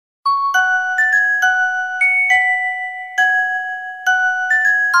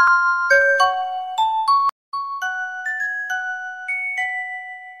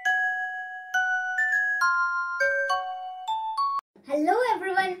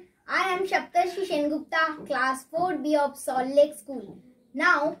Gupta, Class 4B of Salt Lake School.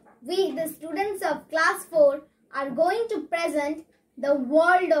 Now, we, the students of Class 4, are going to present the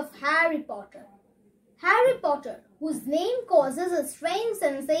world of Harry Potter. Harry Potter, whose name causes a strange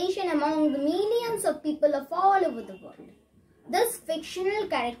sensation among the millions of people of all over the world. This fictional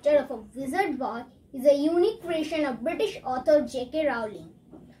character of a wizard boy is a unique creation of British author J.K. Rowling.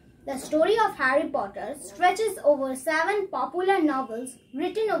 The story of Harry Potter stretches over 7 popular novels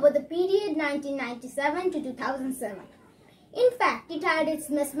written over the period 1997 to 2007. In fact, it had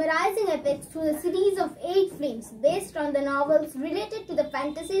its mesmerizing effects through a series of 8 films based on the novels related to the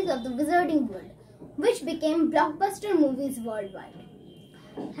fantasies of the wizarding world, which became blockbuster movies worldwide.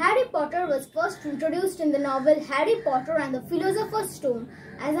 Harry Potter was first introduced in the novel Harry Potter and the Philosopher's Stone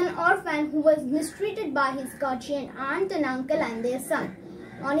as an orphan who was mistreated by his guardian aunt and uncle and their son.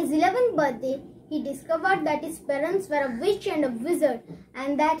 On his 11th birthday, he discovered that his parents were a witch and a wizard,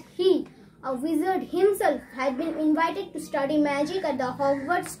 and that he, a wizard himself, had been invited to study magic at the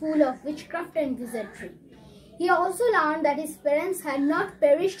Hogwarts School of Witchcraft and Wizardry. He also learned that his parents had not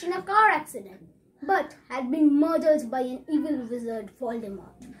perished in a car accident, but had been murdered by an evil wizard,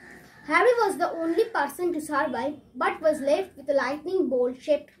 Voldemort. Harry was the only person to survive, but was left with a lightning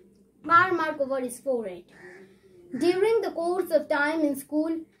bolt-shaped mark over his forehead. During the course of time in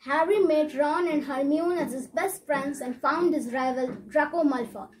school, Harry met Ron and Hermione as his best friends and found his rival, Draco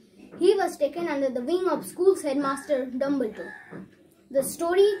Malfoy. He was taken under the wing of school's headmaster, Dumbledore. The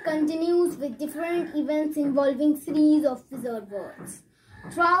story continues with different events involving series of wizard worlds.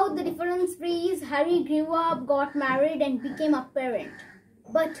 Throughout the different series, Harry grew up, got married and became a parent.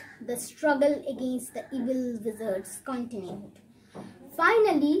 But the struggle against the evil wizards continued.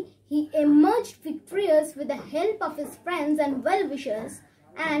 Finally, he emerged victorious with the help of his friends and well-wishers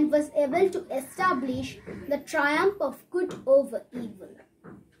and was able to establish the triumph of good over evil.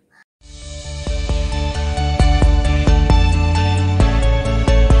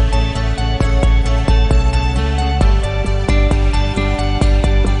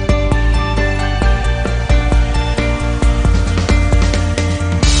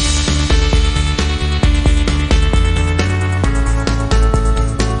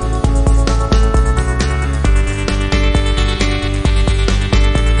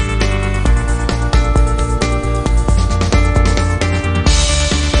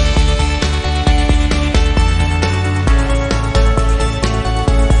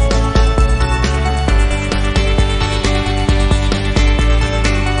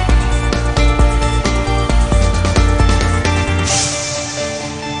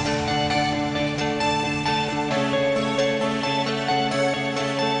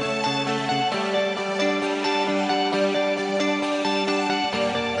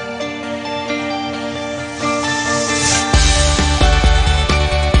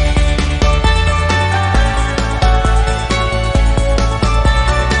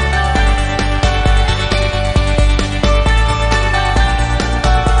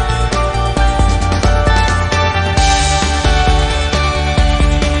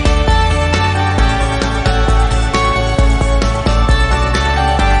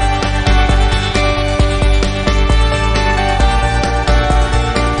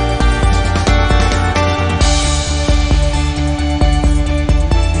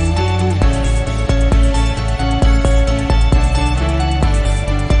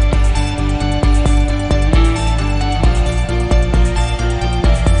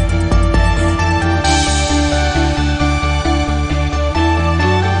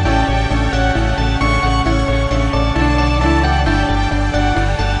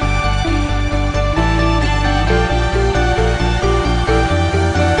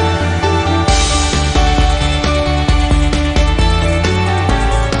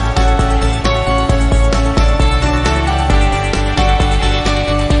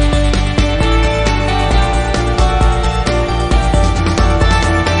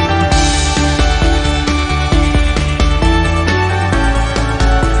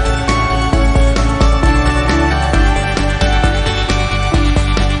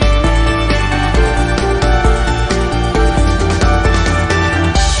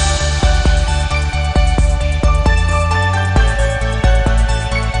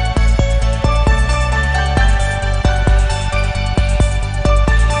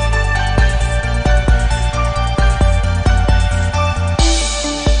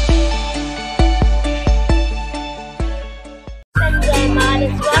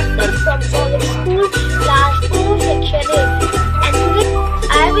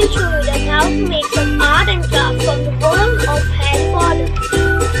 how to make some art and craft from the world of Harry Potter.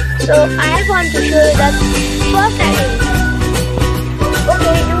 So I want to show you the first activity.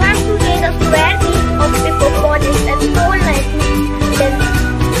 Okay, you have to take a square piece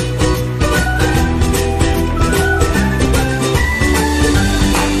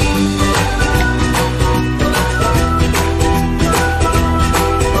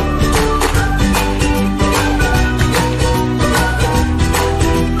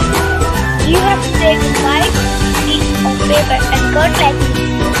decorate with white sheets of paper and cut like this.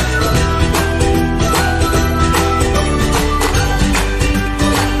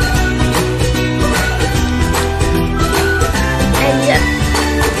 And just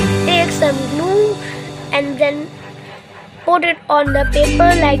take some glue and then put it on the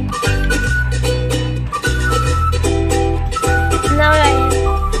paper like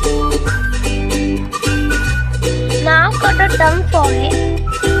now cut a tongue for it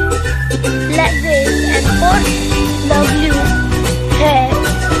like this and put the glue here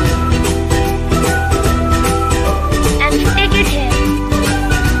and stick it here.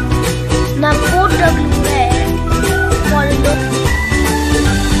 Now put the glue here for the look.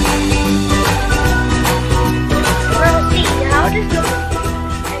 Now see how this looks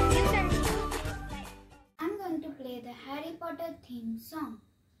and you can use it. I'm going to play the Harry Potter theme song.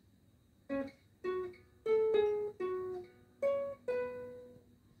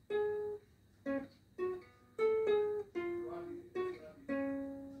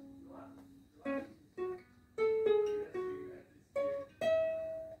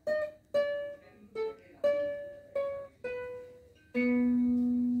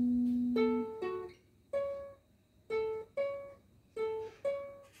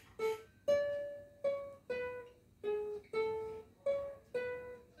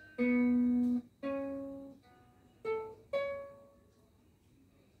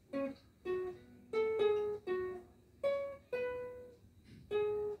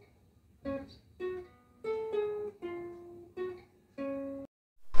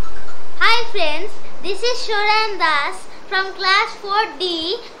 Hi friends, this is Shoran Das from class 4D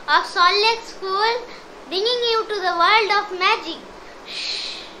of Salt Lake School, bringing you to the world of magic.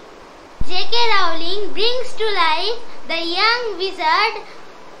 J.K. Rowling brings to life the young wizard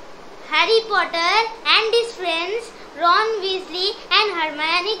Harry Potter and his friends Ron Weasley and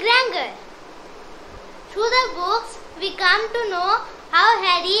Hermione Granger. Through the books, we come to know how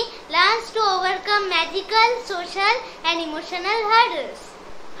Harry learns to overcome magical, social and emotional hurdles.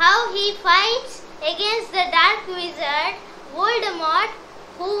 How he fights against the dark wizard Voldemort,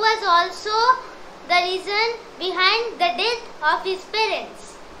 who was also the reason behind the death of his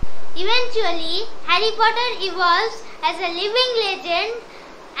parents. Eventually, Harry Potter evolves as a living legend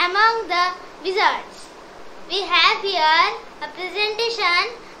among the wizards. We have here a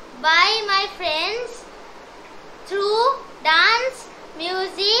presentation by my friends through dance,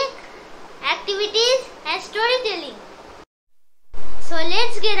 music, activities and storytelling. So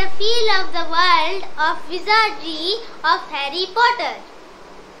let's get a feel of the world of wizardry of Harry Potter.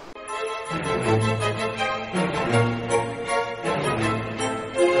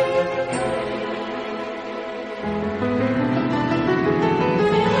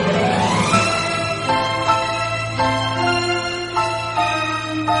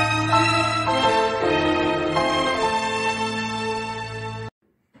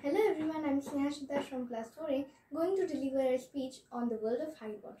 Hello everyone, I'm Sneha Shitash from class 4A, going to deliver a speech on the world of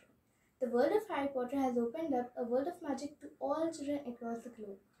Harry Potter. The world of Harry Potter has opened up a world of magic to all children across the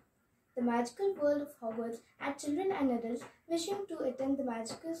globe. The magical world of Hogwarts had children and adults wishing to attend the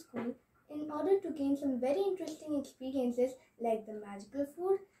magical school in order to gain some very interesting experiences like the magical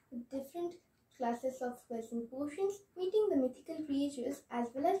food, different classes of spells and potions, meeting the mythical creatures as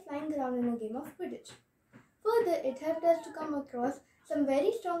well as flying around in a game of Quidditch. Further, it helped us to come across some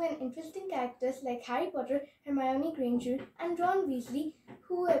very strong and interesting characters like Harry Potter, Hermione Granger and Ron Weasley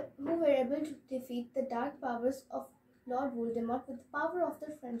who were able to defeat the dark powers of Lord Voldemort with the power of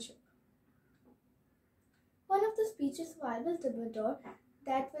their friendship. One of the speeches of Albus Dumbledore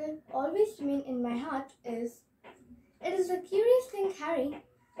that will always remain in my heart is, "It is a curious thing, Harry,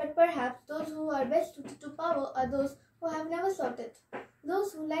 but perhaps those who are best suited to power are those who have never sought it.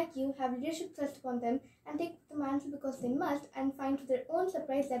 Those who, like you, have leadership thrust upon them and take the mantle because they must and find to their own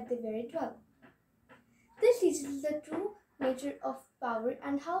surprise that they wear it well." This teaches the true nature of power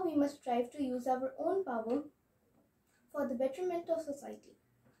and how we must strive to use our own power for the betterment of society.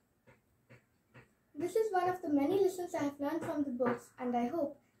 This is one of the many lessons I have learned from the books, and I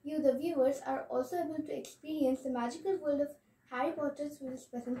hope you, the viewers, are also able to experience the magical world of Harry Potter through this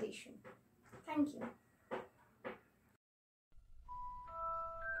presentation. Thank you.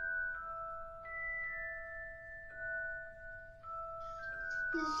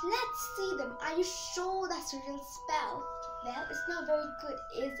 Let's see them. Are you sure that's a real spell? Well, it's not very good,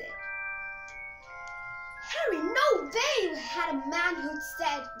 is it? Harry, no way you had a man who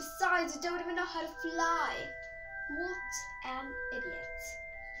said, besides, you don't even know how to fly. What an idiot.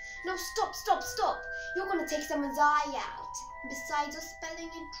 No, stop. You're going to take someone's eye out. Besides, you're spelling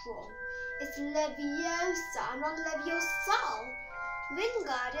it wrong. It's Leviosa, not Leviosa.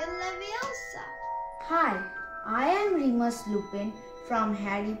 Wingardium Leviosa. Hi, I am Remus Lupin from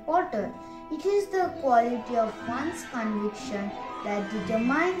Harry Potter. It is the quality of one's conviction that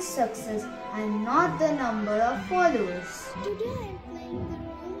determines success and not the number of followers. Today I am playing the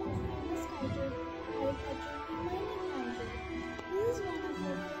role of famous character Harry Potter Hermione Granger. This is one of the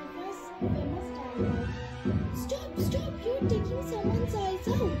famous dialogue. Stop! You're taking someone's eyes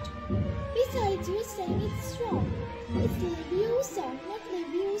out. Besides, you're saying it's wrong. It's Leviosa, not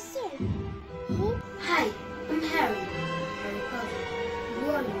Leviosa. Hi, I'm Harry Potter. Who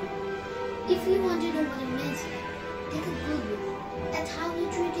are you? If you want to know what it means, take a good look at how you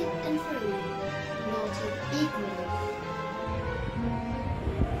treat it and furry, not a big one.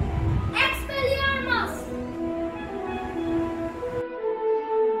 Expelliarmus!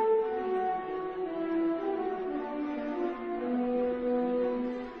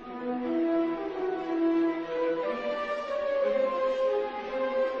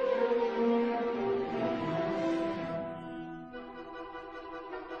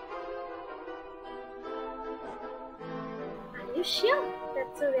 Are you sure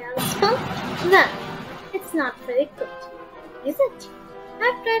that's a real spell? Well, it's not very good, is it?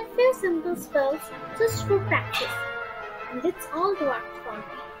 I've tried few simple spells just for practice, and it's all worked for me.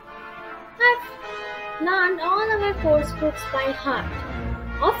 I've learned all of my course books by heart.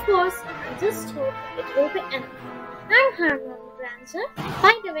 Of course, I just hope it will be enough. I'm Hermione Granger.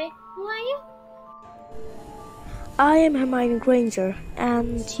 By the way, who are you? I am Hermione Granger,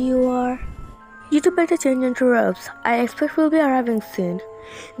 and you are? You two better change into robes. I expect we'll be arriving soon.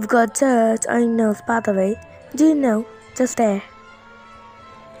 We've got dirt on your nose, by the way. Do you know? Just there.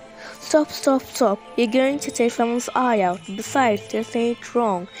 Stop. You're going to take someone's eye out. Besides, you're saying it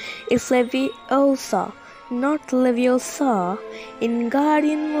wrong. It's Leviosa, not Leviosa. In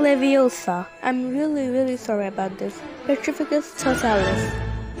Guardian Leviosa. I'm really sorry about this. Petrificus totalis.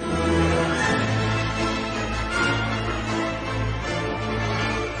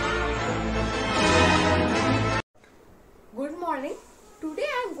 Good morning. Today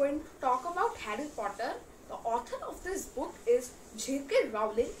I am going to talk about Harry Potter. The author of this book is J.K.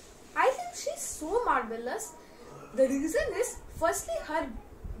 Rowling. I think she's so marvelous. The reason is, firstly, her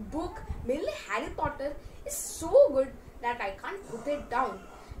book, mainly Harry Potter, is so good that I can't put it down.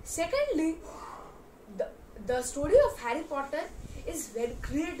 Secondly, the story of Harry Potter is very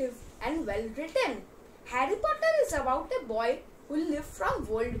creative and well written. Harry Potter is about a boy who lives from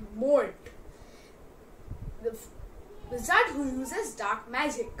Voldemort, the wizard who uses dark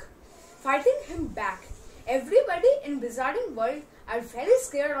magic, fighting him back. Everybody in Wizarding world are very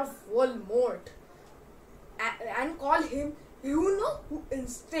scared of Voldemort and call him you know who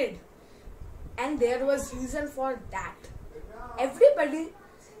instead. And there was reason for that. Everybody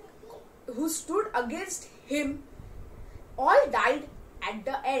who stood against him all died at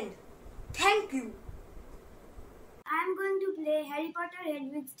the end. Thank you. I am going to play Harry Potter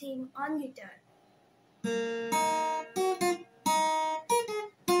Hedwig's theme on guitar.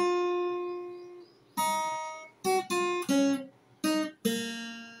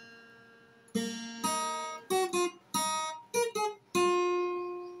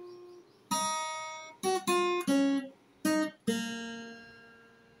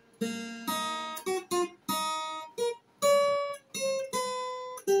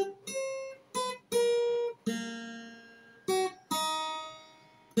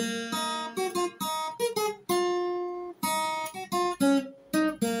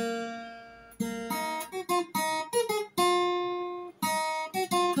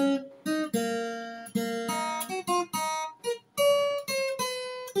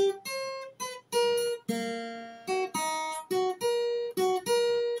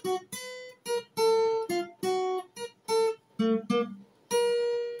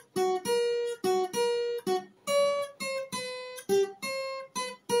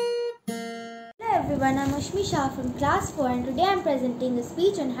 Everyone, I'm Ashmi Shah from class 4 and today I'm presenting a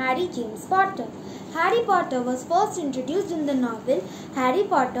speech on Harry James Potter. Harry Potter was first introduced in the novel Harry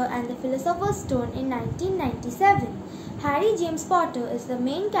Potter and the Philosopher's Stone in 1997. Harry James Potter is the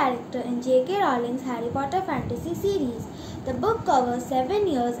main character in J.K. Rowling's Harry Potter fantasy series. The book covers 7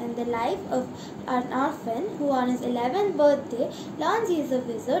 years in the life of an orphan who on his 11th birthday learns he is a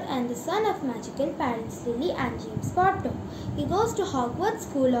wizard and the son of magical parents Lily and James Potter. He goes to Hogwarts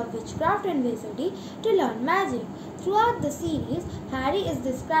School of Witchcraft and Wizardry to learn magic. Throughout the series, Harry is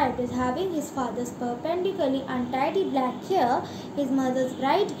described as having his father's perpendicularly untidy black hair, his mother's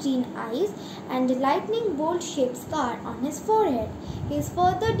bright green eyes, and a lightning bolt-shaped scar on his forehead. He is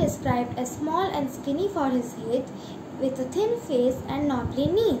further described as small and skinny for his height, with a thin face and knobbly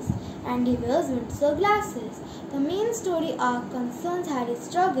knees, and he wears winter glasses. The main story arc concerns Harry's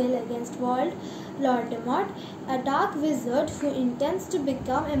struggle against Voldemort, a dark wizard who intends to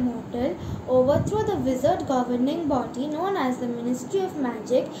become immortal, overthrow the wizard governing body known as the Ministry of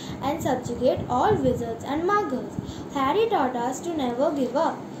Magic, and subjugate all wizards and muggles. Harry taught us to never give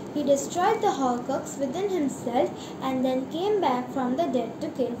up. He destroyed the Horcrux within himself and then came back from the dead to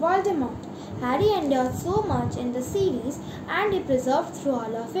kill Voldemort. Harry endured so much in the series and he persevered through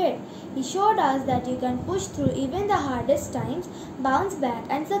all of it. He showed us that you can push through even the hardest times, bounce back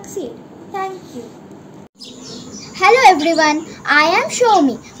and succeed. Thank you. Hello everyone, I am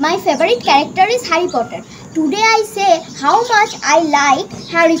Shomi. My favorite character is Harry Potter. Today I say how much I like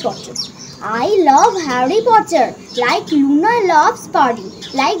Harry Potter. I love Harry Potter, like Luna loves party,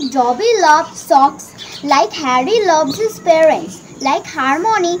 like Dobby loves socks, like Harry loves his parents, like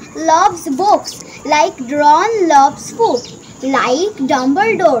Hermione loves books, like Ron loves food, like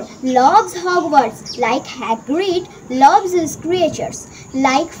Dumbledore loves Hogwarts, like Hagrid loves his creatures,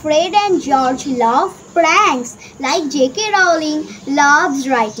 like Fred and George love pranks, like J.K. Rowling loves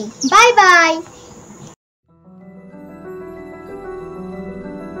writing. Bye bye.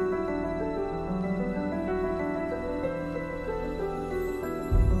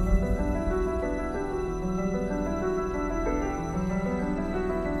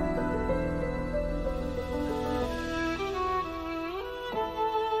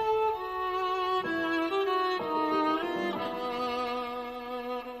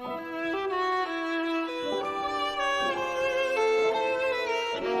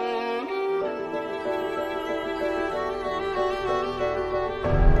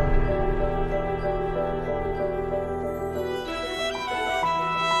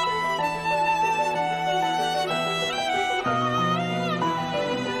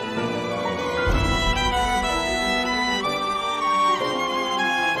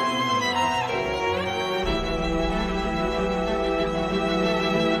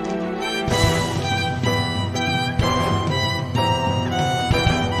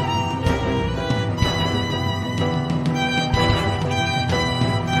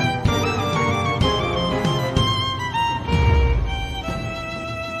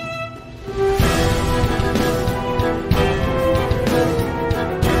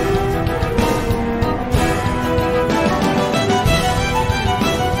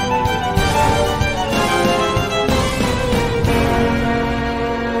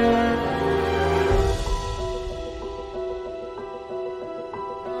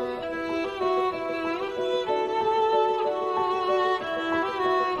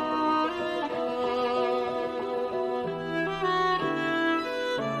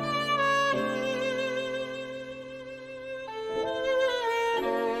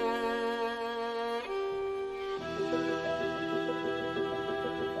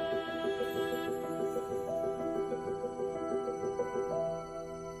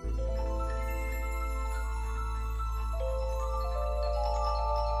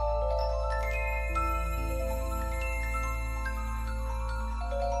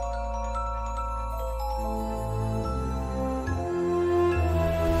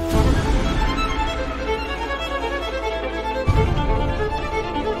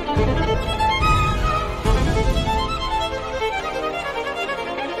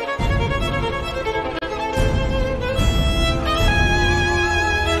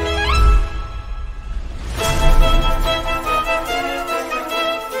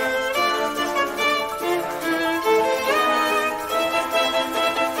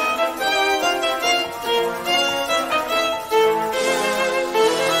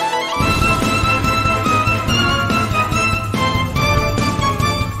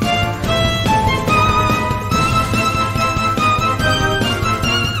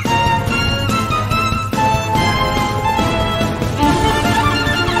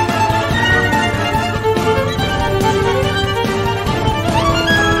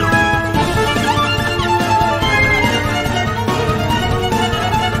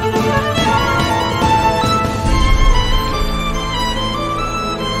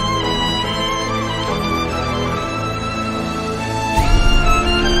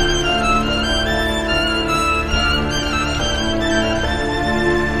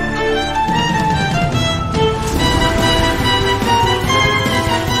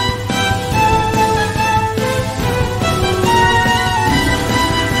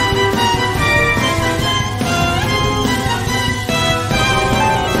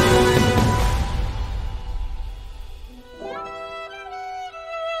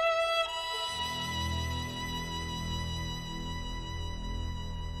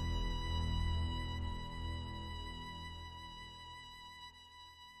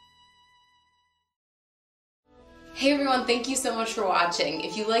 Hey everyone, thank you so much for watching.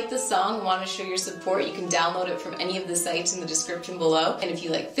 If you like the song and want to show your support, you can download it from any of the sites in the description below. And if you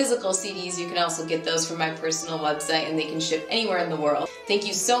like physical CDs, you can also get those from my personal website and they can ship anywhere in the world. Thank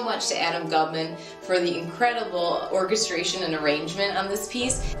you so much to Adam Gubman for the incredible orchestration and arrangement on this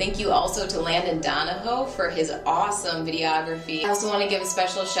piece. Thank you also to Landon Donahoe for his awesome videography. I also want to give a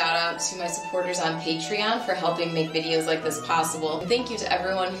special shout out to my supporters on Patreon for helping make videos like this possible. And thank you to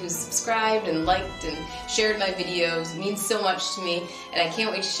everyone who's subscribed and liked and shared my videos. It means so much to me, and I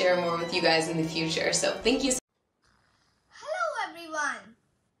can't wait to share more with you guys in the future. So thank you. Hello everyone.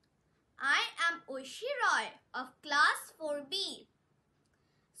 I am Oishi Roy of class 4B.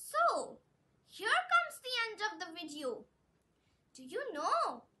 So, here comes the end of the video. Do you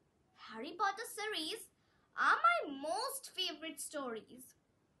know, Harry Potter series are my most favorite stories.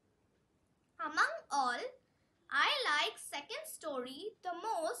 Among all, I like second story the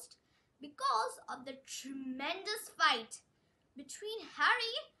most because of the tremendous fight between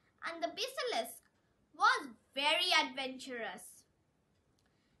Harry and the basilisk was very adventurous.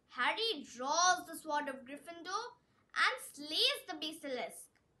 Harry draws the sword of Gryffindor and slays the basilisk.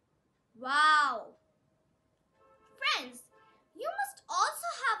 Wow! Friends, you must also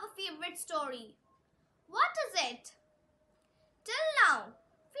have a favorite story. What is it? Till now,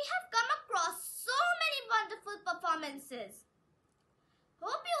 we have come across so many wonderful performances.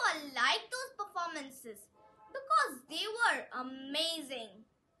 Hope you all liked those performances because they were amazing.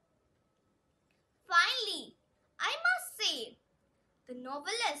 Finally, I must say, the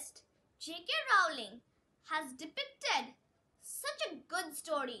novelist J.K. Rowling has depicted such a good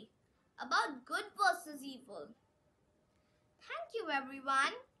story about good versus evil. Thank you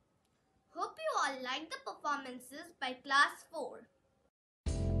everyone. Hope you all liked the performances by class 4.